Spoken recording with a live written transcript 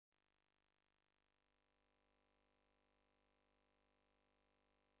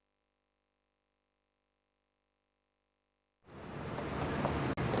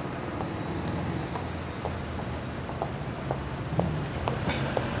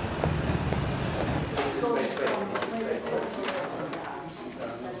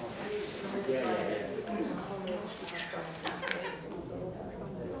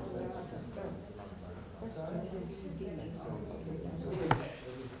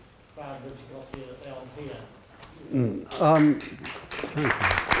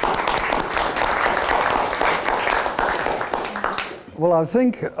Well, I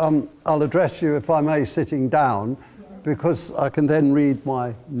think I'll address you, if I may, sitting down, because I can then read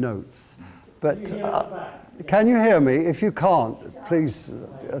my notes. But can you hear me? If you can't, please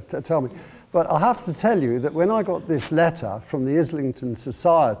tell me. But I have to tell you that when I got this letter from the Islington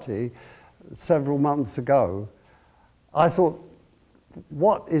Society several months ago, I thought,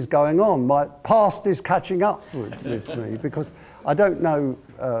 what is going on? My past is catching up with me, because I don't know,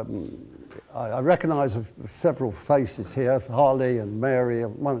 I recognise several faces here, Harley and Mary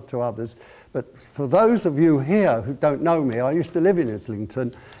and one or two others, but for those of you here who don't know me, I used to live in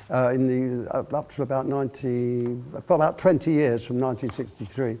Islington up to about 20 years, from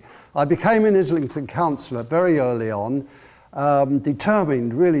 1963. I became an Islington councillor very early on,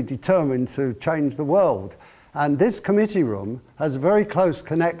 really determined to change the world. And this committee room has a very close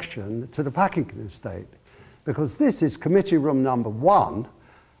connection to the Packington Estate, because this is committee room number 1,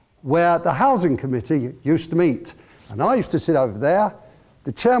 where the Housing Committee used to meet. And I used to sit over there.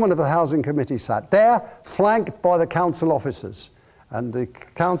 The chairman of the Housing Committee sat there, flanked by the council officers. And the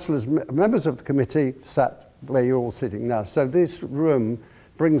councillors, members of the committee, sat where you're all sitting now. So this room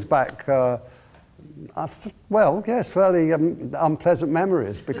brings back, well, yes, fairly unpleasant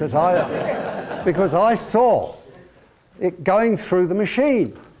memories, because I saw it going through the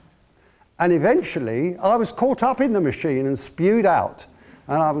machine. And eventually, I was caught up in the machine and spewed out.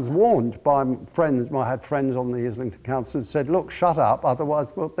 And I was warned by friends, I had friends on the Islington Council who said, look, shut up,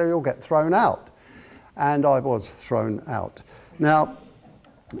 otherwise they all get thrown out. And I was thrown out. Now,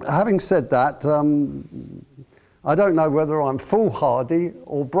 having said that, I don't know whether I'm foolhardy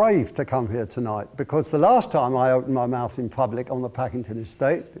or brave to come here tonight, because the last time I opened my mouth in public on the Packington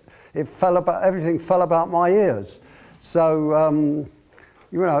Estate, everything fell about my ears. So,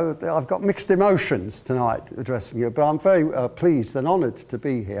 you know, I've got mixed emotions tonight addressing you, but I'm very pleased and honoured to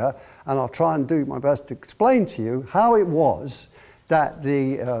be here, and I'll try and do my best to explain to you how it was that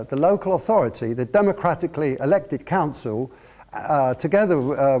the local authority, the democratically elected council, together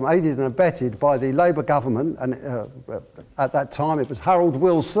aided and abetted by the Labour government, and at that time it was Harold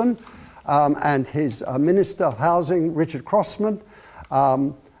Wilson and his Minister of Housing, Richard Crossman,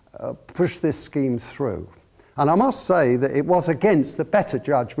 pushed this scheme through. And I must say that it was against the better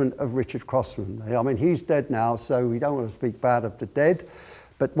judgment of Richard Crossman. I mean, he's dead now, so we don't want to speak bad of the dead.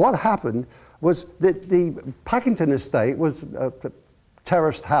 But what happened was that the Packington Estate was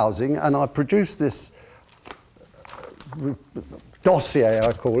terraced housing, and I produced this dossier,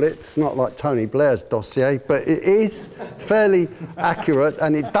 I call it. It's not like Tony Blair's dossier, but it is fairly accurate,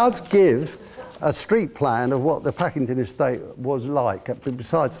 and it does give a street plan of what the Packington Estate was like,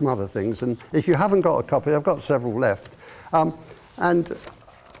 besides some other things. And if you haven't got a copy, I've got several left. And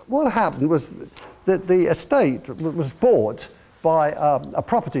what happened was that the estate was bought by a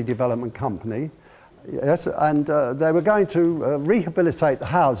property development company, yes, and they were going to rehabilitate the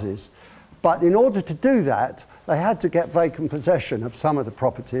houses. But in order to do that, they had to get vacant possession of some of the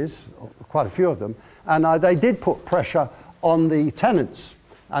properties, quite a few of them, and they did put pressure on the tenants.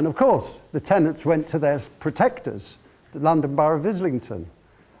 And of course, the tenants went to their protectors, the London Borough of Islington.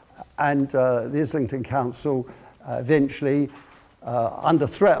 And the Islington Council eventually, under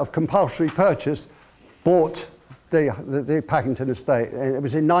threat of compulsory purchase, bought the Packington Estate. It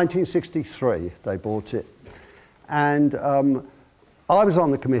was in 1963 they bought it. And I was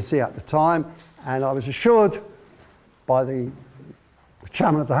on the committee at the time, and I was assured by the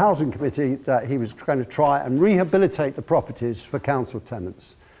chairman of the Housing Committee that he was going to try and rehabilitate the properties for council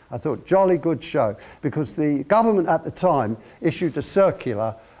tenants. I thought, jolly good show, because the government at the time issued a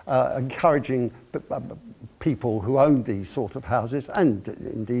circular encouraging people who owned these sort of houses, and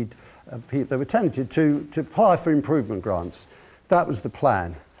indeed they were tempted to apply for improvement grants. That was the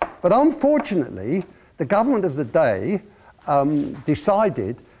plan. But unfortunately, the government of the day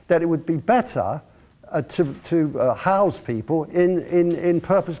decided that it would be better to house people in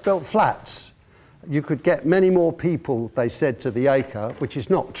purpose-built flats. You could get many more people, they said, to the acre, which is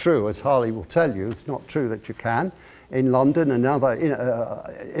not true, as Harley will tell you. It's not true that you can in London and other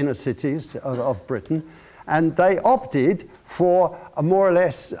inner cities of Britain. And they opted for a more or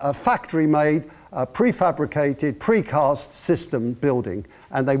less factory-made, prefabricated, precast system building.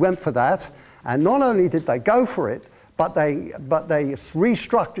 And they went for that. And not only did they go for it, but they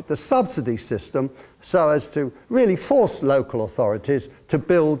restructured the subsidy system so as to really force local authorities to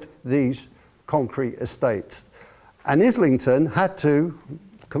build these concrete estates. And Islington had to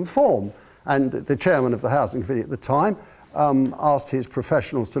conform. And the chairman of the housing committee at the time asked his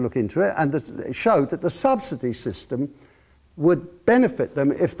professionals to look into it, and it showed that the subsidy system would benefit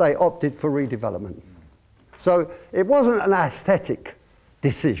them if they opted for redevelopment. So it wasn't an aesthetic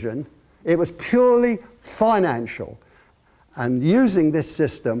decision, it was purely financial. And using this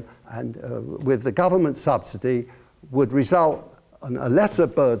system and with the government subsidy would result in a lesser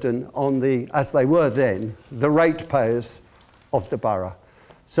burden on the, as they were then, the ratepayers of the borough.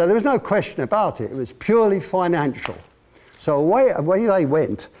 So there was no question about it, it was purely financial. So away they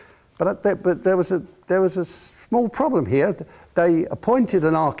went, but there was a small problem here. They appointed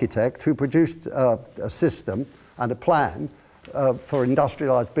an architect who produced a system and a plan for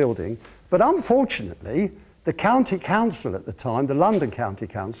industrialised building, but unfortunately the county council at the time, the London County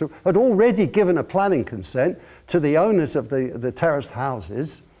Council, had already given a planning consent to the owners of the terraced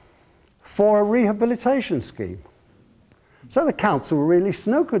houses for a rehabilitation scheme. So the council were really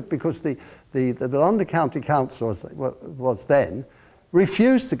snookered because the London County Council, as it was then,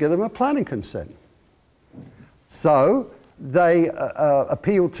 refused to give them a planning consent. So they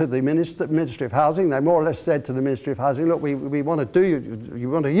appealed to the Ministry of Housing. They more or less said to the Ministry of Housing, look, we want to you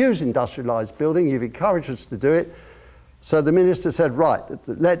want to use industrialised building, you've encouraged us to do it. So the minister said, right,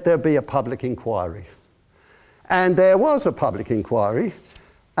 let there be a public inquiry. And there was a public inquiry,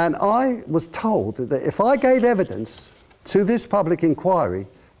 and I was told that if I gave evidence to this public inquiry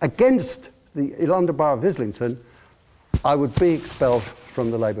against the London Borough of Islington, I would be expelled from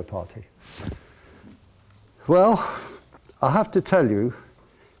the Labour Party. Well, I have to tell you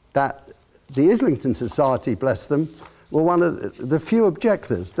that the Islington Society, bless them, were one of the few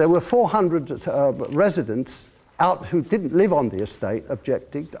objectors. There were 400 residents out who didn't live on the estate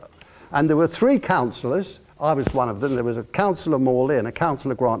objecting, and there were 3 councillors. I was one of them. There was a councillor Morley and a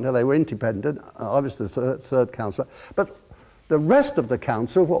councillor Grantner. They were independent. I was the third councillor. But the rest of the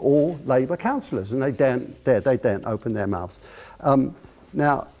council were all Labour councillors, and they daren't open their mouths.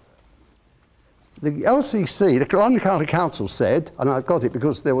 Now, the LCC, the London County Council said, and I got it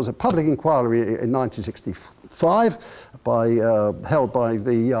because there was a public inquiry in 1965 held by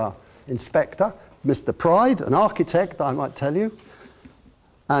the inspector, Mr. Pride, an architect, I might tell you,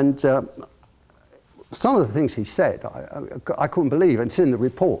 and some of the things he said, I couldn't believe, and it's in the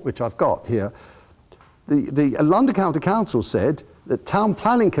report which I've got here. The London County Council said that Town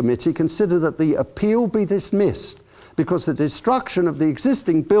Planning Committee considered that the appeal be dismissed because the destruction of the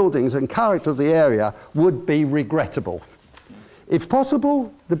existing buildings and character of the area would be regrettable. If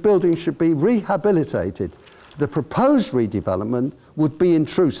possible, the building should be rehabilitated. The proposed redevelopment would be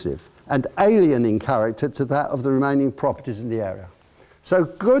intrusive and alien in character to that of the remaining properties in the area. So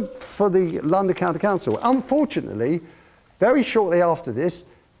good for the London County Council. Unfortunately, very shortly after this,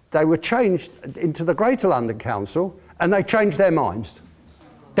 they were changed into the Greater London Council, and they changed their minds.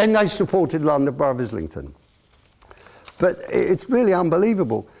 Then they supported London Borough of Islington. But it's really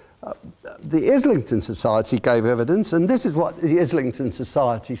unbelievable. The Islington Society gave evidence, and this is what the Islington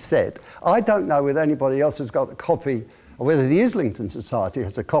Society said. I don't know whether anybody else has got a copy, or whether the Islington Society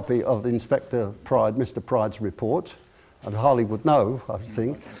has a copy of the Inspector Pride, Mr. Pride's report. And Harley would know, I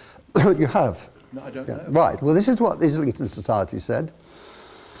think. You have? No, I don't know. Right, well, this is what the Islington Society said.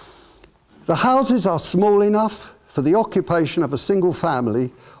 The houses are small enough for the occupation of a single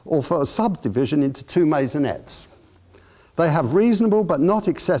family or for a subdivision into 2 maisonettes. They have reasonable but not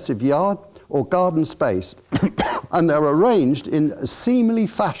excessive yard or garden space, and they're arranged in a seemly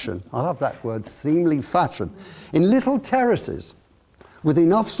fashion. I love that word, seemly fashion, in little terraces, with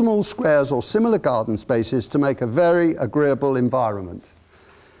enough small squares or similar garden spaces to make a very agreeable environment.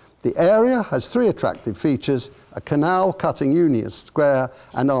 The area has 3 attractive features: a canal cutting Union Square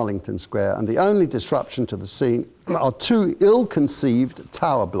and Islington Square, and the only disruption to the scene are 2 ill-conceived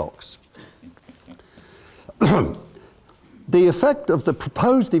tower blocks. The effect of the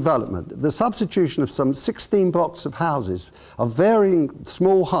proposed development, the substitution of some 16 blocks of houses of varying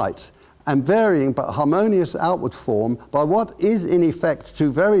small height and varying but harmonious outward form by what is in effect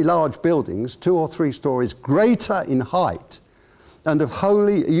 2 very large buildings, 2 or 3 stories greater in height and of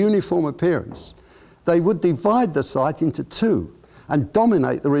wholly uniform appearance. They would divide the site into 2 and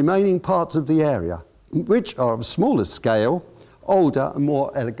dominate the remaining parts of the area, which are of smaller scale, older and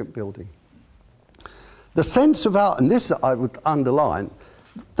more elegant building. The sense of and this I would underline,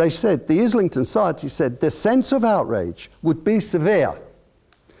 they said, the Islington Society said, the sense of outrage would be severe,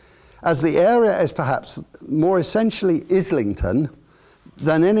 as the area is perhaps more essentially Islington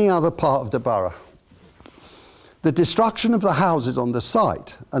than any other part of the borough. The destruction of the houses on the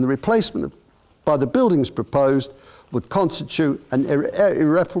site and the replacement by the buildings proposed would constitute an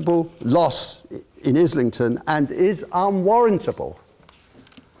irreparable loss in Islington and is unwarrantable.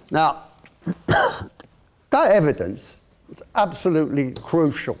 Now, that evidence is absolutely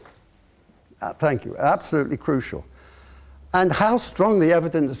crucial. Thank you, absolutely crucial. And how strong the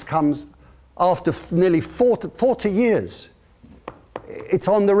evidence comes after nearly 40 years. It's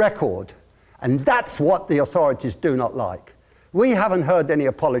on the record. And that's what the authorities do not like. We haven't heard any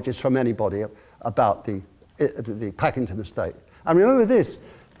apologies from anybody about the Packington Estate. And remember this,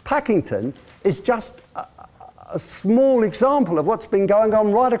 Packington is just a small example of what's been going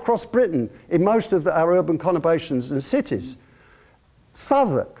on right across Britain in most of our urban conurbations and cities.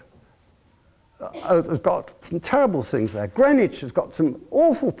 Southwark has got some terrible things there. Greenwich has got some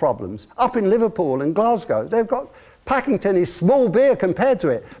awful problems. Up in Liverpool and Glasgow, they've got... Packington is small beer compared to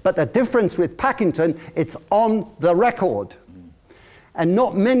it, but the difference with Packington, it's on the record. And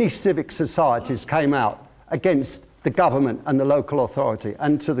not many civic societies came out against the government and the local authority.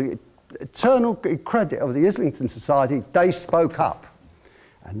 And to the eternal credit of the Islington Society, they spoke up.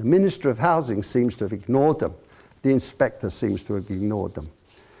 And the Minister of Housing seems to have ignored them. The inspector seems to have ignored them.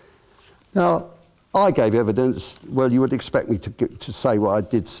 Now, I gave evidence. Well, you would expect me to say what I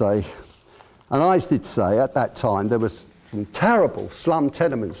did say. And I did say at that time there was some terrible slum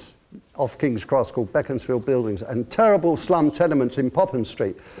tenements off King's Cross called Beaconsfield Buildings, and terrible slum tenements in Popham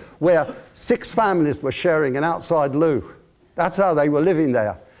Street where 6 families were sharing an outside loo. That's how they were living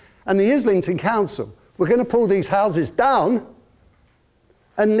there. And the Islington Council were going to pull these houses down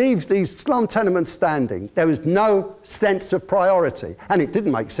and leave these slum tenements standing. There was no sense of priority, and it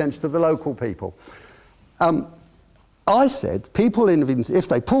didn't make sense to the local people. I said, people if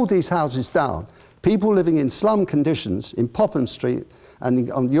they pulled these houses down, people living in slum conditions in Popham Street and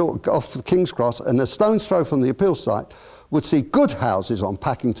off the King's Cross and a stone's throw from the appeal site would see good houses on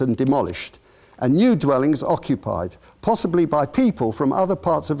Packington demolished and new dwellings occupied, possibly by people from other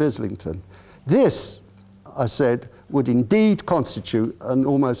parts of Islington. This, I said, would indeed constitute an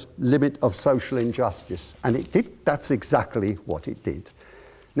almost limit of social injustice. And it did. That's exactly what it did.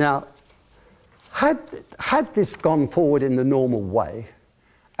 Now, had this gone forward in the normal way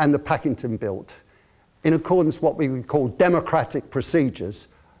and the Packington built in accordance with what we would call democratic procedures,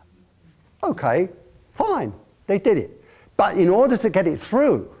 okay, fine, they did it. But in order to get it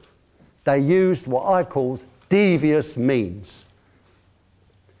through, they used what I call devious means.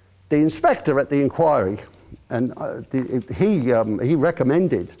 The inspector at the inquiry, and he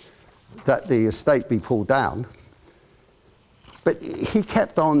recommended that the estate be pulled down, but he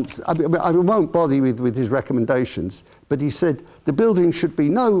kept on, I won't bother you with his recommendations, but he said the building should be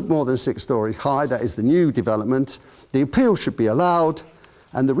no more than 6 stories high, that is the new development, the appeal should be allowed,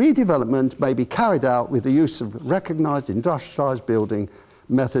 and the redevelopment may be carried out with the use of recognised industrialised building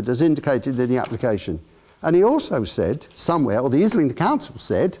method as indicated in the application. And he also said, somewhere, or the Islington Council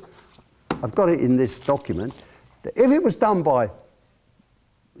said, I've got it in this document, that if it was done by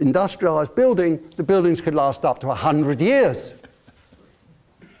industrialised building, the buildings could last up to 100 years.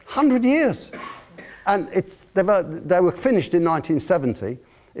 100 years. And they were finished in 1970.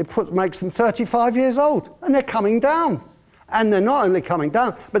 It makes them 35 years old, and they're coming down. And they're not only coming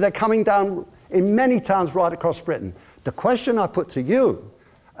down, but they're coming down in many towns right across Britain. The question I put to you,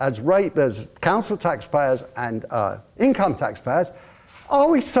 as council taxpayers and income taxpayers, are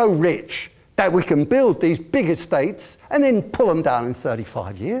we so rich that we can build these big estates and then pull them down in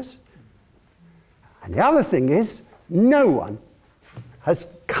 35 years? And the other thing is, no one has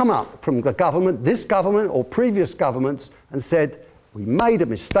come up from the government, this government or previous governments, and said, we made a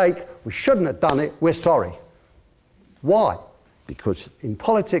mistake, we shouldn't have done it, we're sorry. Why? Because in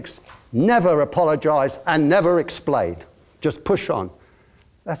politics, never apologise and never explain. Just push on.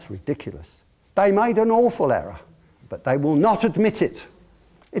 That's ridiculous. They made an awful error, but they will not admit it.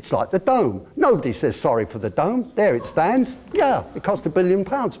 It's like the dome. Nobody says sorry for the dome. There it stands. Yeah, it cost £1 billion.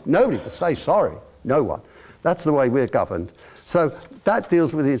 Nobody would say sorry. No one. That's the way we're governed. So that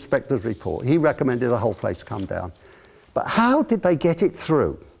deals with the inspector's report. He recommended the whole place come down. But how did they get it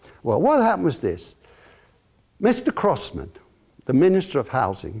through? Well, what happened was this. Mr. Crossman, the Minister of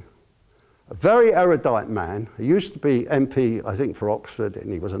Housing, a very erudite man, he used to be MP, I think, for Oxford,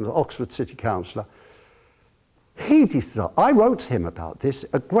 and he was an Oxford City Councillor. I wrote to him about this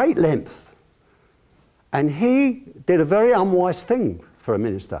at great length, and he did a very unwise thing for a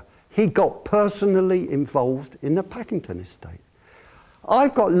minister. He got personally involved in the Packington estate.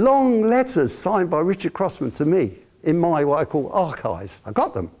 I've got long letters signed by Richard Crossman to me in my, what I call, archive. I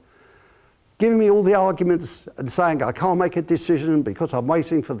got them, giving me all the arguments and saying I can't make a decision because I'm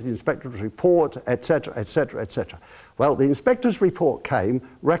waiting for the inspector's report, etc., etc., etc. Well, the inspector's report came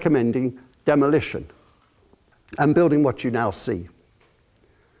recommending demolition. and building what you now see.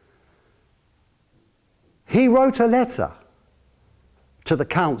 He wrote a letter to the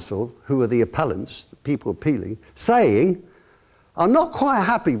council, who are the appellants, the people appealing, saying, I'm not quite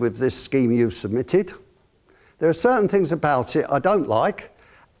happy with this scheme you've submitted. There are certain things about it I don't like,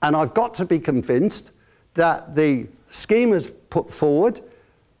 and I've got to be convinced that the scheme as put forward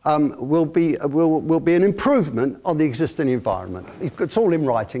will be an improvement on the existing environment. It's all in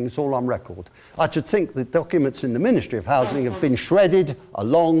writing, it's all on record. I should think the documents in the Ministry of Housing have been shredded a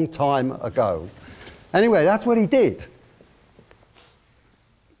long time ago. Anyway, that's what he did.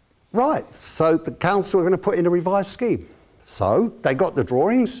 Right, so the council are going to put in a revised scheme. So they got the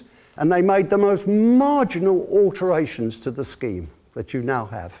drawings and they made the most marginal alterations to the scheme that you now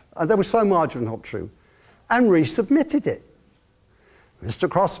have. And they were so marginal, not true, and resubmitted it. Mr.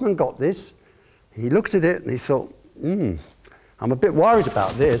 Crossman got this, he looked at it and he thought, I'm a bit worried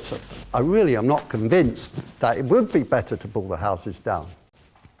about this. I really am not convinced that it would be better to pull the houses down.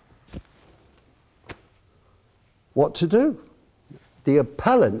 What to do? The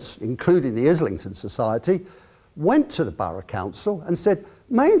appellants, including the Islington Society, went to the Borough Council and said,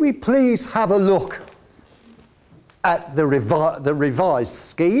 may we please have a look at the revised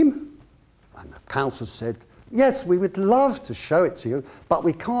scheme? And the council said, yes, we would love to show it to you, but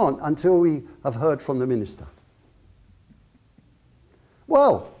we can't until we have heard from the minister.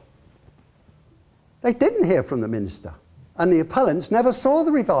 Well, they didn't hear from the minister, and the appellants never saw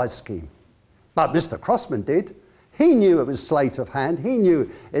the revised scheme. But Mr. Crossman did. He knew it was sleight of hand. He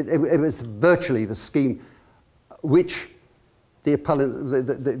knew it was virtually the scheme which the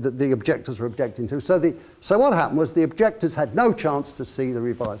objectors were objecting to. So what happened was the objectors had no chance to see the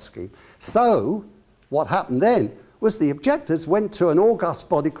revised scheme. So what happened then was the objectors went to an august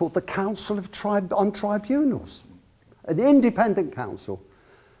body called the Council on Tribunals, an independent council,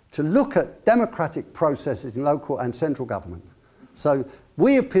 to look at democratic processes in local and central government. So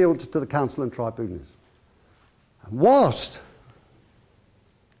we appealed to the Council on Tribunals. And whilst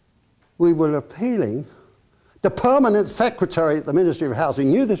we were appealing, the permanent secretary at the Ministry of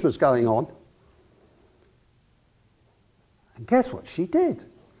Housing knew this was going on. And guess what she did?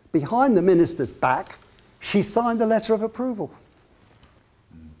 Behind the minister's back, she signed a letter of approval.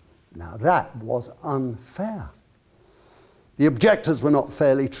 Now that was unfair. The objectors were not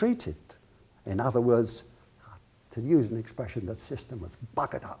fairly treated. In other words, to use an expression, the system was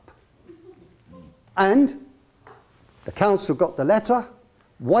buggered up. And the council got the letter,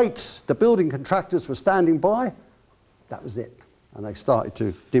 the building contractors were standing by, that was it. And they started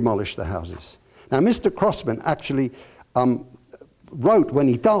to demolish the houses. Now, Mr. Crossman actually wrote when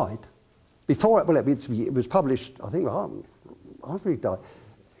he died, it was published, I think, after he died,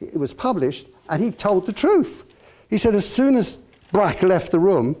 it was published, and he told the truth. He said, as soon as Brack left the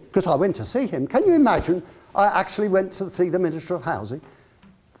room, because I went to see him, can you imagine, I actually went to see the Minister of Housing.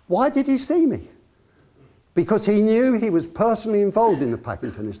 Why did he see me? Because he knew he was personally involved in the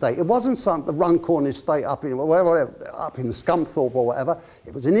Packington Estate. It wasn't the Runcorn Estate up in Scunthorpe or whatever.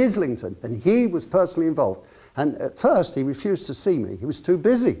 It was in Islington, and he was personally involved. And at first, he refused to see me. He was too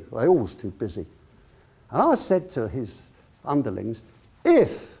busy. They were always too busy. And I said to his underlings,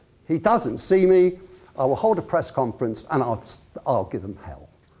 if he doesn't see me, I will hold a press conference and I'll give them hell.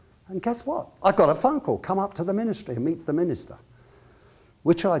 And guess what? I got a phone call, come up to the ministry and meet the minister,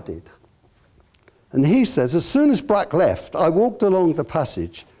 which I did. And he says, as soon as Brack left, I walked along the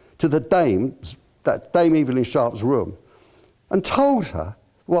passage to Dame Evelyn Sharp's room and told her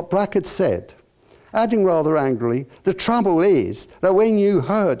what Brack had said, adding rather angrily, the trouble is that when you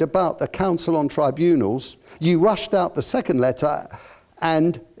heard about the Council on Tribunals, you rushed out the second letter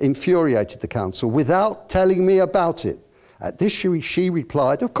and infuriated the council without telling me about it. At this she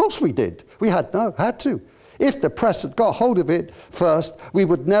replied, of course we did. We had to. If the press had got hold of it first, we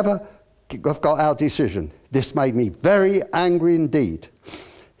would never have got our decision. This made me very angry indeed.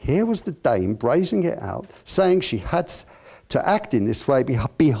 Here was the dame brazening it out, saying she had to act in this way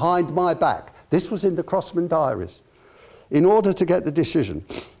behind my back. This was in the Crossman diaries, in order to get the decision.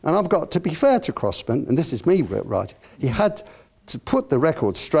 And I've got to be fair to Crossman, and this is me writing, he had to put the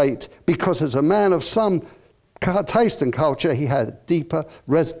record straight because as a man of some taste and culture, he had deep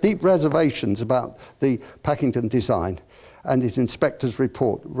reservations about the Packington design and his inspector's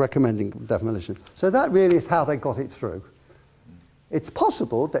report recommending demolition. So that really is how they got it through. It's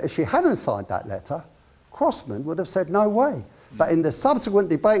possible that if she hadn't signed that letter, Crossman would have said no way. But in the subsequent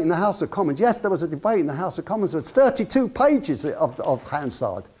debate in the House of Commons, yes, there was a debate in the House of Commons, there was 32 pages of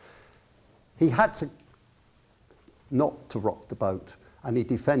Hansard. He had to not to rock the boat, and he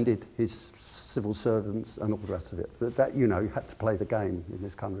defended his civil servants and all the rest of it. But that, you know, you had to play the game in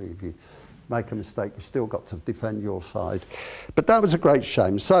this country if you make a mistake, you've still got to defend your side. But that was a great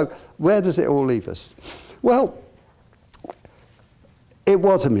shame. So where does it all leave us? Well, it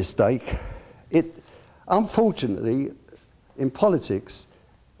was a mistake. Unfortunately, in politics,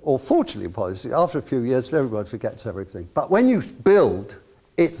 or fortunately in politics, after a few years, everybody forgets everything. But when you build,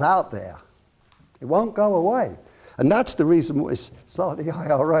 it's out there. It won't go away. And that's the reason why it's like the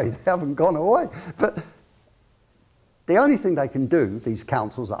IRA. They haven't gone away. But the only thing they can do, these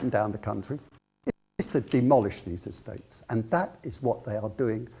councils up and down the country, is to demolish these estates. And that is what they are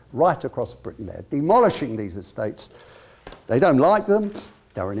doing right across Britain. They're demolishing these estates. They don't like them.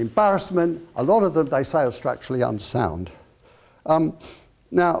 They're an embarrassment. A lot of them, they say, are structurally unsound.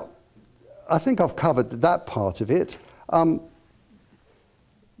 Now, I think I've covered that part of it.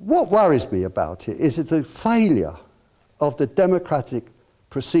 What worries me about it is it's a failure of the democratic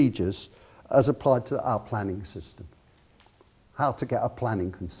procedures as applied to our planning system. How to get a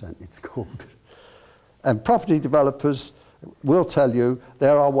planning consent, it's called. And property developers will tell you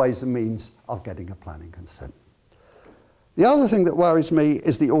there are ways and means of getting a planning consent. The other thing that worries me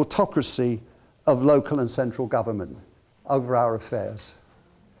is the autocracy of local and central government over our affairs.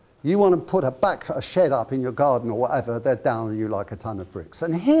 You want to put a shed up in your garden or whatever, they're down on you like a ton of bricks.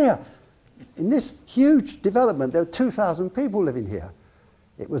 And here, in this huge development, there are 2,000 people living here.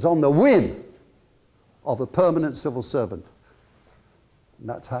 It was on the whim of a permanent civil servant. And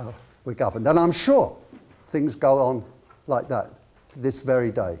that's how we're governed. And I'm sure things go on like that to this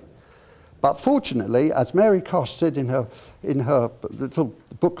very day. But fortunately, as Mary Koch said in her little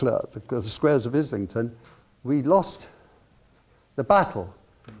booklet, The Squares of Islington, we lost the battle,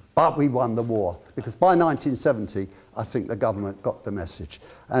 but we won the war. Because by 1970, I think the government got the message.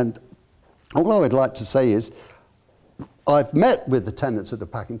 And all I would like to say is, I've met with the tenants of the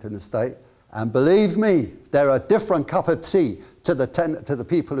Packington Estate, and believe me, they're a different cup of tea to the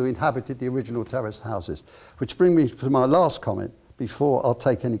people who inhabited the original terraced houses. Which brings me to my last comment before I'll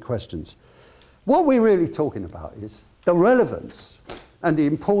take any questions. What we're really talking about is the relevance and the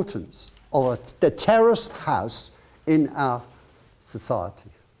importance of the terraced house in our society.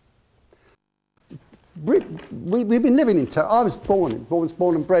 We've been living in terrace. I was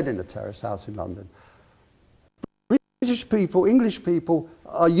born and bred in a terrace house in London. British people, English people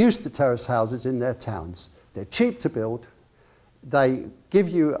are used to terrace houses in their towns. They're cheap to build. They give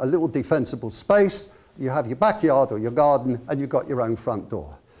you a little defensible space. You have your backyard or your garden, and you've got your own front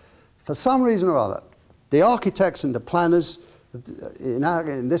door. For some reason or other, the architects and the planners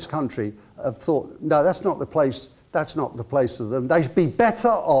in this country have thought, no, that's not the place. That's not the place for them. They'd be better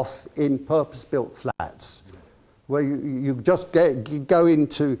off in purpose-built flats, where you just go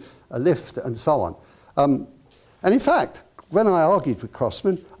into a lift and so on. And in fact, when I argued with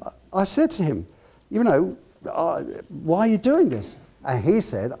Crossman, I said to him, you know, why are you doing this? And he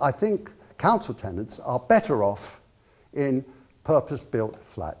said, I think council tenants are better off in purpose-built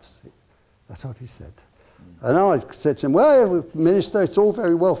flats. That's what he said. And I said to him, well, Minister, it's all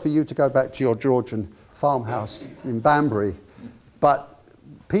very well for you to go back to your Georgian farmhouse in Banbury, but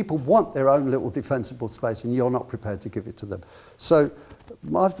people want their own little defensible space and you're not prepared to give it to them. So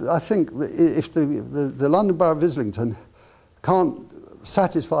I think that if the London Borough of Islington can't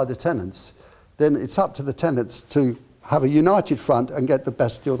satisfy the tenants, then it's up to the tenants to have a united front and get the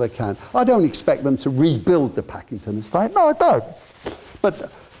best deal they can. I don't expect them to rebuild the Packington Estate. No, I don't.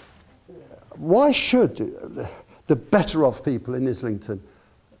 But why should the better off people in Islington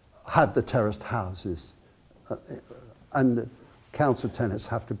have the terraced houses and the council tenants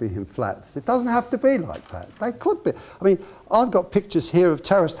have to be in flats? It doesn't have to be like that. They could be. I mean, I've got pictures here of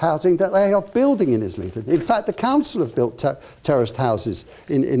terraced housing that they are building in Islington. In fact, the council have built terraced houses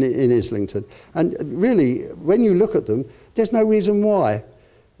in Islington. And really, when you look at them, there's no reason why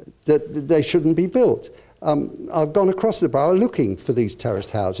that they shouldn't be built. I've gone across the borough looking for these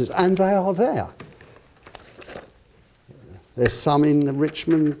terraced houses, and they are there. There's some in the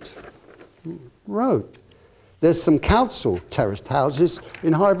Richmond Road. There's some council terraced houses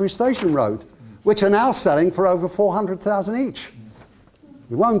in Highbury Station Road, which are now selling for over 400,000 each.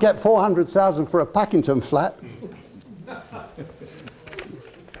 You won't get 400,000 for a Packington flat.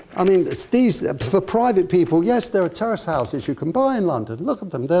 I mean, these, for private people, yes, there are terrace houses you can buy in London. Look at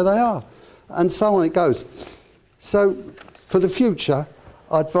them, there they are. And so on it goes. So, for the future,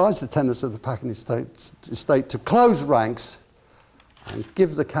 I advise the tenants of the Packington Estate to close ranks and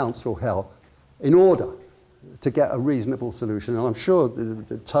give the council hell in order to get a reasonable solution. And I'm sure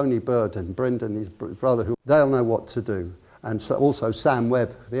that Tony Bird and Brendan, his brother, they'll know what to do. And so also Sam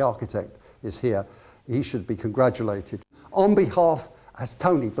Webb, the architect, is here. He should be congratulated on behalf, as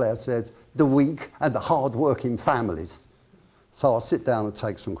Tony Blair says, the weak and the hard-working families. So I'll sit down and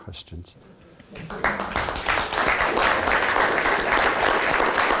take some questions. you.